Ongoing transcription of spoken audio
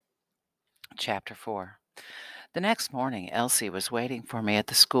Chapter 4. The next morning, Elsie was waiting for me at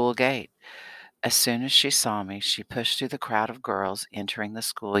the school gate. As soon as she saw me, she pushed through the crowd of girls entering the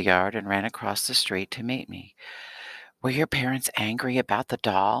schoolyard and ran across the street to meet me. Were your parents angry about the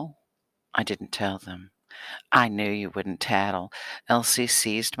doll? I didn't tell them. I knew you wouldn't tattle. Elsie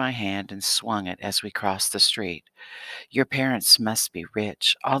seized my hand and swung it as we crossed the street. Your parents must be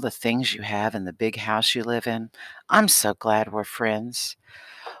rich. All the things you have and the big house you live in. I'm so glad we're friends.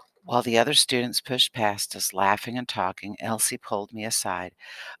 While the other students pushed past us, laughing and talking, Elsie pulled me aside.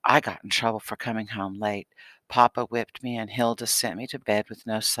 I got in trouble for coming home late. Papa whipped me, and Hilda sent me to bed with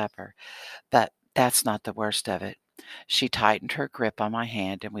no supper. But that's not the worst of it. She tightened her grip on my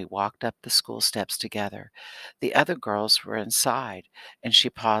hand, and we walked up the school steps together. The other girls were inside, and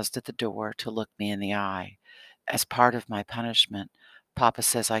she paused at the door to look me in the eye. As part of my punishment, Papa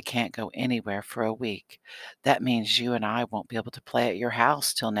says I can't go anywhere for a week. That means you and I won't be able to play at your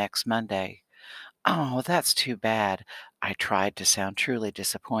house till next Monday. Oh, that's too bad. I tried to sound truly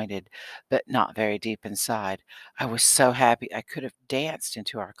disappointed, but not very deep inside. I was so happy I could have danced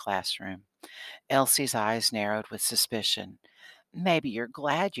into our classroom. Elsie's eyes narrowed with suspicion. Maybe you're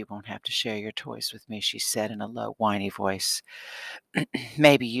glad you won't have to share your toys with me, she said in a low, whiny voice.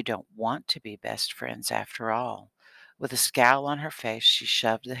 Maybe you don't want to be best friends after all. With a scowl on her face, she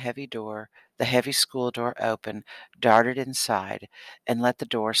shoved the heavy school door open, darted inside, and let the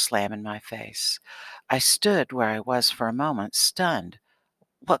door slam in my face. I stood where I was for a moment, stunned.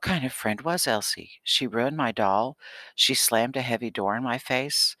 What kind of friend was Elsie? She ruined my doll. She slammed a heavy door in my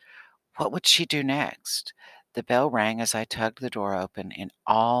face. What would she do next? The bell rang as I tugged the door open. In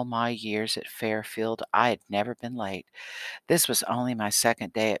all my years at Fairfield, I had never been late. This was only my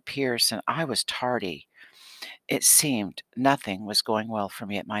second day at Pierce, and I was tardy. It seemed nothing was going well for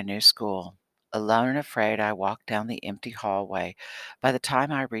me at my new school. Alone and afraid, I walked down the empty hallway. By the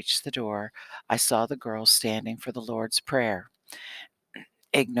time I reached the door, I saw the girls standing for the Lord's Prayer.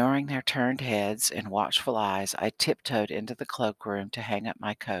 Ignoring their turned heads and watchful eyes, I tiptoed into the cloakroom to hang up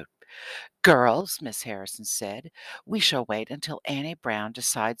my coat. Girls, Miss Harrison said, we shall wait until Annie Brown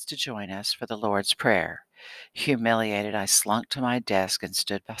decides to join us for the Lord's Prayer. Humiliated, I slunk to my desk and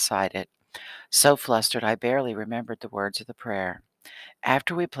stood beside it. So flustered, I barely remembered the words of the prayer.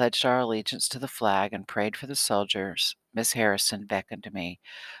 After we pledged our allegiance to the flag and prayed for the soldiers, Miss Harrison beckoned to me.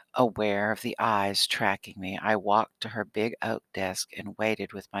 Aware of the eyes tracking me, I walked to her big oak desk and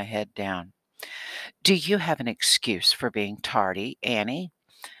waited with my head down. Do you have an excuse for being tardy, Annie?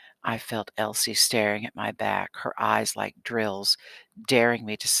 I felt Elsie staring at my back, her eyes like drills, daring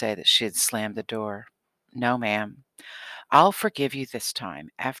me to say that she had slammed the door. No, ma'am. I'll forgive you this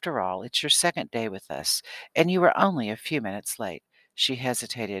time. After all, it's your second day with us, and you were only a few minutes late. She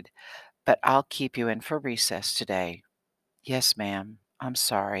hesitated. But I'll keep you in for recess today. Yes, ma'am. I'm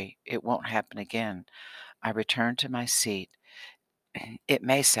sorry. It won't happen again. I returned to my seat. It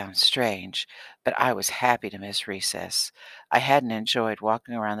may sound strange, but I was happy to miss recess. I hadn't enjoyed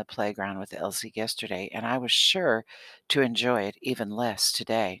walking around the playground with Elsie yesterday, and I was sure to enjoy it even less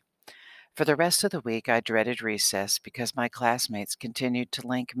today. For the rest of the week, I dreaded recess because my classmates continued to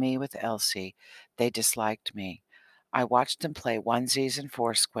link me with Elsie. They disliked me. I watched them play onesies and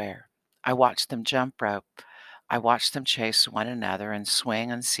foursquare. I watched them jump rope. I watched them chase one another and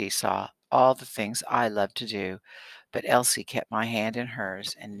swing and seesaw, all the things I love to do. But Elsie kept my hand in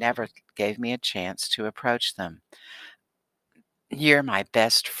hers and never gave me a chance to approach them. You're my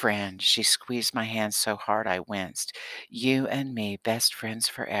best friend. She squeezed my hand so hard I winced. You and me, best friends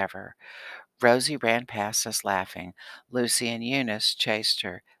forever. Rosie ran past us laughing. Lucy and Eunice chased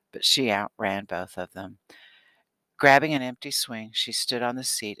her, but she outran both of them. Grabbing an empty swing, she stood on the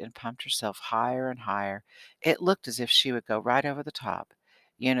seat and pumped herself higher and higher. It looked as if she would go right over the top.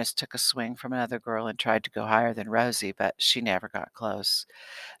 Eunice took a swing from another girl and tried to go higher than Rosie, but she never got close.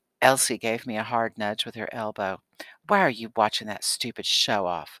 Elsie gave me a hard nudge with her elbow. Why are you watching that stupid show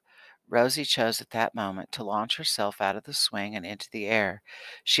off? Rosie chose at that moment to launch herself out of the swing and into the air.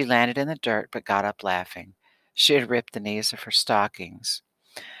 She landed in the dirt but got up laughing. She had ripped the knees of her stockings.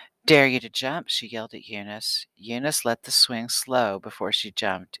 Dare you to jump, she yelled at Eunice. Eunice let the swing slow before she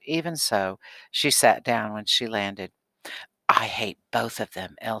jumped. Even so, she sat down when she landed. I hate both of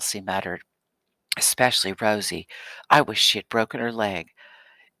them, Elsie muttered, especially Rosie. I wish she had broken her leg.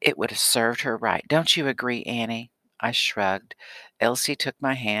 It would have served her right. Don't you agree, Annie? I shrugged. Elsie took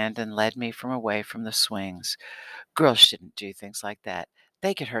my hand and led me from away from the swings. Girls shouldn't do things like that.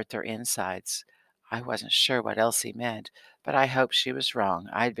 They could hurt their insides. I wasn't sure what Elsie meant, but I hoped she was wrong.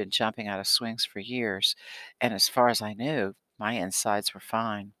 I had been jumping out of swings for years, and as far as I knew, my insides were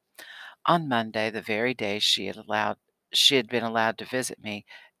fine. On Monday, the very day she had been allowed to visit me,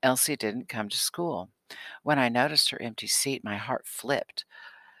 Elsie didn't come to school. When I noticed her empty seat, my heart flipped.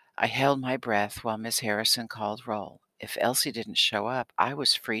 I held my breath while Miss Harrison called roll. If Elsie didn't show up, I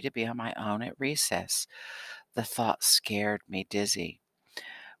was free to be on my own at recess. The thought scared me dizzy.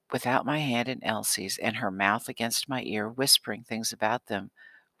 Without my hand in Elsie's and her mouth against my ear whispering things about them,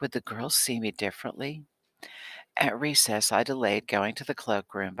 would the girls see me differently? At recess, I delayed going to the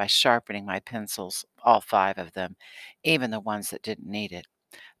cloakroom by sharpening my pencils, all 5 of them, even the ones that didn't need it.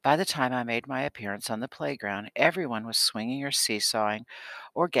 By the time I made my appearance on the playground, everyone was swinging or seesawing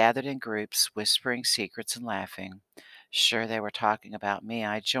or gathered in groups, whispering secrets and laughing. Sure, they were talking about me.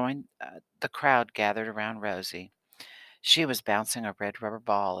 I joined the crowd gathered around Rosie. She was bouncing a red rubber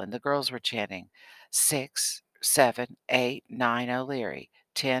ball, and the girls were chanting 6, 7, 8, 9 O'Leary,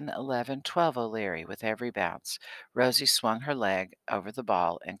 10, 11, 12 O'Leary with every bounce. Rosie swung her leg over the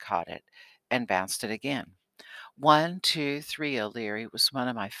ball and caught it, and bounced it again. 1, 2, 3 O'Leary was one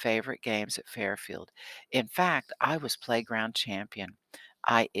of my favorite games at Fairfield. In fact, I was playground champion.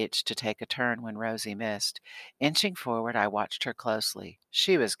 I itched to take a turn when Rosie missed. Inching forward, I watched her closely.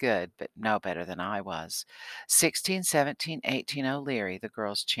 She was good, but no better than I was. 16, 17, 18 O'Leary, the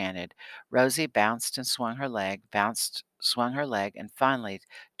girls chanted. Rosie bounced and swung her leg, bounced, swung her leg, and finally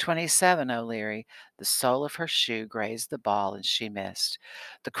 27 O'Leary. The sole of her shoe grazed the ball and she missed.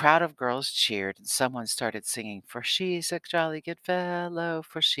 The crowd of girls cheered, and someone started singing, "For she's a jolly good fellow,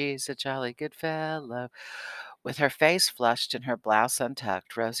 for she's a jolly good fellow." With her face flushed and her blouse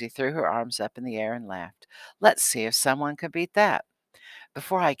untucked, Rosie threw her arms up in the air and laughed. Let's see if someone can beat that.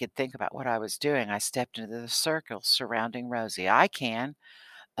 Before I could think about what I was doing, I stepped into the circle surrounding Rosie. I can.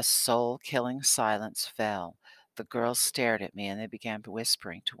 A soul killing silence fell. The girls stared at me and they began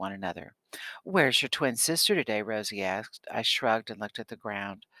whispering to one another. "Where's your twin sister today?" Rosie asked. I shrugged and looked at the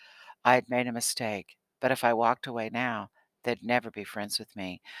ground. I had made a mistake, but if I walked away now, they'd never be friends with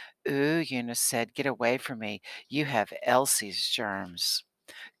me. "Ooh," Eunice said, "get away from me. You have Elsie's germs."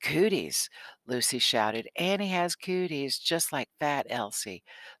 "Cooties!" Lucy shouted. "Annie has cooties, just like fat Elsie."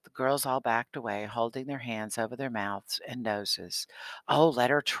 The girls all backed away, holding their hands over their mouths and noses. "Oh,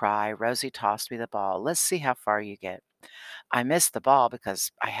 let her try." Rosie tossed me the ball. "Let's see how far you get." I missed the ball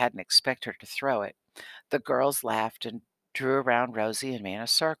because I hadn't expected her to throw it. The girls laughed and drew around Rosie and me in a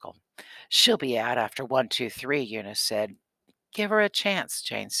circle. "She'll be out after 1, 2, 3," Eunice said. "Give her a chance,"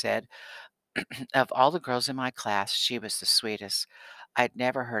 Jane said. Of all the girls in my class, she was the sweetest. I'd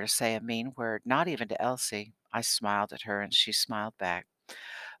never heard her say a mean word, not even to Elsie. I smiled at her and she smiled back.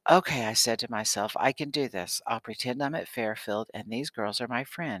 "Okay," I said to myself, "I can do this. I'll pretend I'm at Fairfield and these girls are my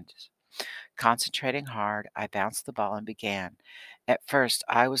friends." Concentrating hard, I bounced the ball and began. At first,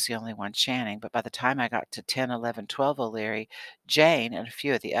 I was the only one chanting, but by the time I got to 10, 11, 12 O'Leary, Jane and a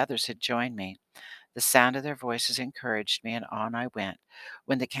few of the others had joined me. The sound of their voices encouraged me, and on I went.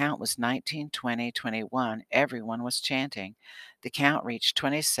 When the count was 19, 20, 21, everyone was chanting. The count reached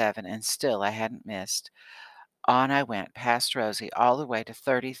 27, and still I hadn't missed. On I went, past Rosie, all the way to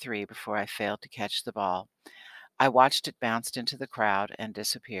 33 before I failed to catch the ball. I watched it bounce into the crowd and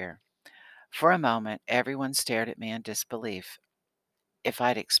disappear. For a moment, everyone stared at me in disbelief. If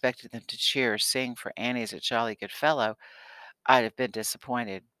I'd expected them to cheer or sing for Annie's a jolly good fellow, I'd have been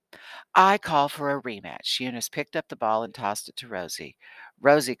disappointed. I call for a rematch. Eunice picked up the ball and tossed it to Rosie.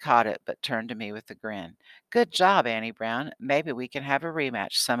 Rosie caught it, but turned to me with a grin. "Good job, Annie Brown. Maybe we can have a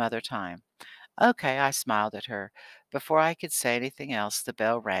rematch some other time." Okay, I smiled at her. Before I could say anything else, the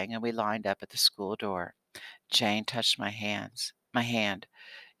bell rang and we lined up at the school door. Jane touched my hand.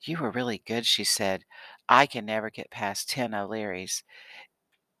 "You were really good," she said. "I can never get past 10 O'Learys.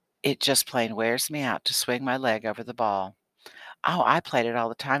 It just plain wears me out to swing my leg over the ball." "Oh, I played it all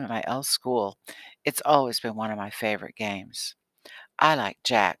the time at my old school. It's always been one of my favorite games." "I like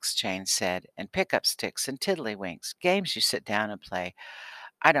jacks," Jane said, "and pick-up sticks and tiddlywinks, games you sit down and play.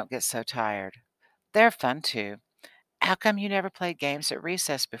 I don't get so tired." "They're fun, too." "How come you never played games at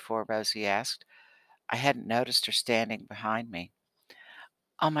recess before?" Rosie asked. I hadn't noticed her standing behind me.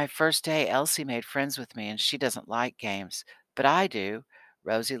 "On my first day, Elsie made friends with me, and she doesn't like games. But I do."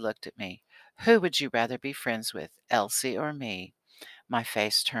 Rosie looked at me. "Who would you rather be friends with, Elsie or me?" My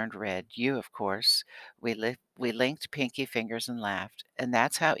face turned red. "You, of course." We linked pinky fingers and laughed. And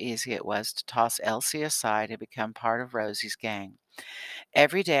that's how easy it was to toss Elsie aside and become part of Rosie's gang.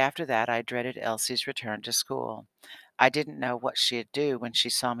 Every day after that, I dreaded Elsie's return to school. I didn't know what she'd do when she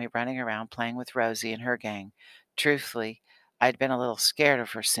saw me running around playing with Rosie and her gang. Truthfully, I'd been a little scared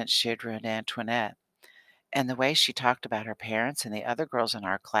of her since she had ruined Antoinette. And the way she talked about her parents and the other girls in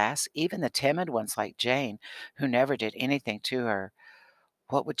our class, even the timid ones like Jane, who never did anything to her,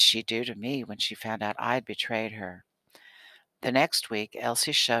 what would she do to me when she found out I'd betrayed her? The next week,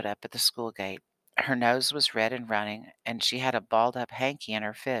 Elsie showed up at the school gate. Her nose was red and running, and she had a balled up hanky in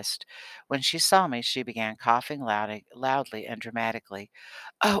her fist. When she saw me, she began coughing loudly and dramatically.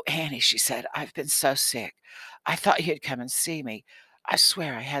 "Oh, Annie," she said, "I've been so sick. I thought you'd come and see me. I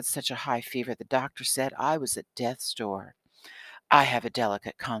swear I had such a high fever the doctor said I was at death's door. I have a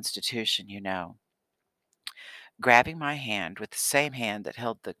delicate constitution, you know." Grabbing my hand with the same hand that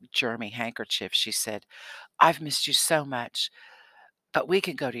held the germy handkerchief, she said, "I've missed you so much. But we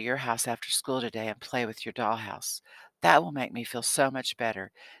can go to your house after school today and play with your dollhouse. That will make me feel so much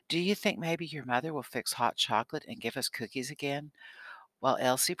better. Do you think maybe your mother will fix hot chocolate and give us cookies again?" While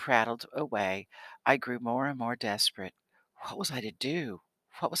Elsie prattled away, I grew more and more desperate. What was I to do?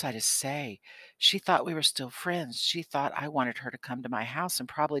 What was I to say? She thought we were still friends. She thought I wanted her to come to my house and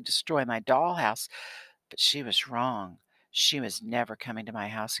probably destroy my dollhouse. But she was wrong. She was never coming to my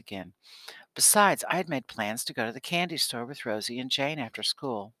house again. Besides, I had made plans to go to the candy store with Rosie and Jane after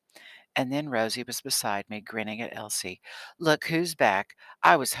school. And then Rosie was beside me, grinning at Elsie. "Look who's back.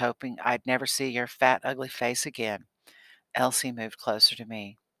 I was hoping I'd never see your fat, ugly face again." Elsie moved closer to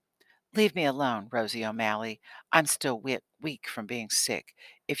me. "Leave me alone, Rosie O'Malley. I'm still weak from being sick.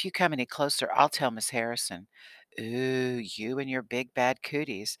 If you come any closer, I'll tell Miss Harrison." "Ooh, you and your big bad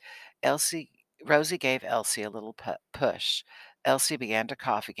cooties." Rosie gave Elsie a little push. Elsie began to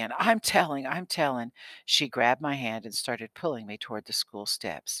cough again. I'm telling. She grabbed my hand and started pulling me toward the school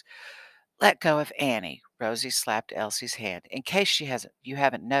steps. "Let go of Annie." Rosie slapped Elsie's hand. "In case you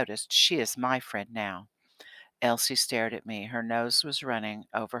haven't noticed, she is my friend now." Elsie stared at me. Her nose was running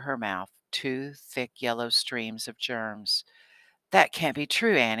over her mouth, two thick yellow streams of germs. "That can't be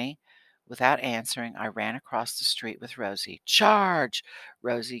true, Annie." Without answering, I ran across the street with Rosie. "Charge!"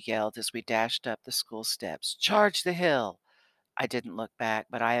 Rosie yelled as we dashed up the school steps. "Charge the hill!" I didn't look back,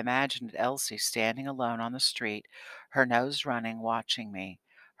 but I imagined Elsie standing alone on the street, her nose running, watching me,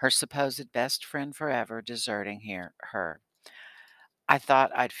 her supposed best friend forever deserting her. I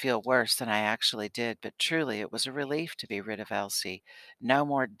thought I'd feel worse than I actually did, but truly it was a relief to be rid of Elsie. No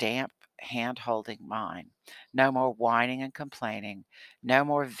more damp hand holding mine, no more whining and complaining, no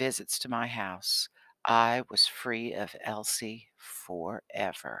more visits to my house. I was free of Elsie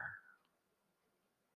forever.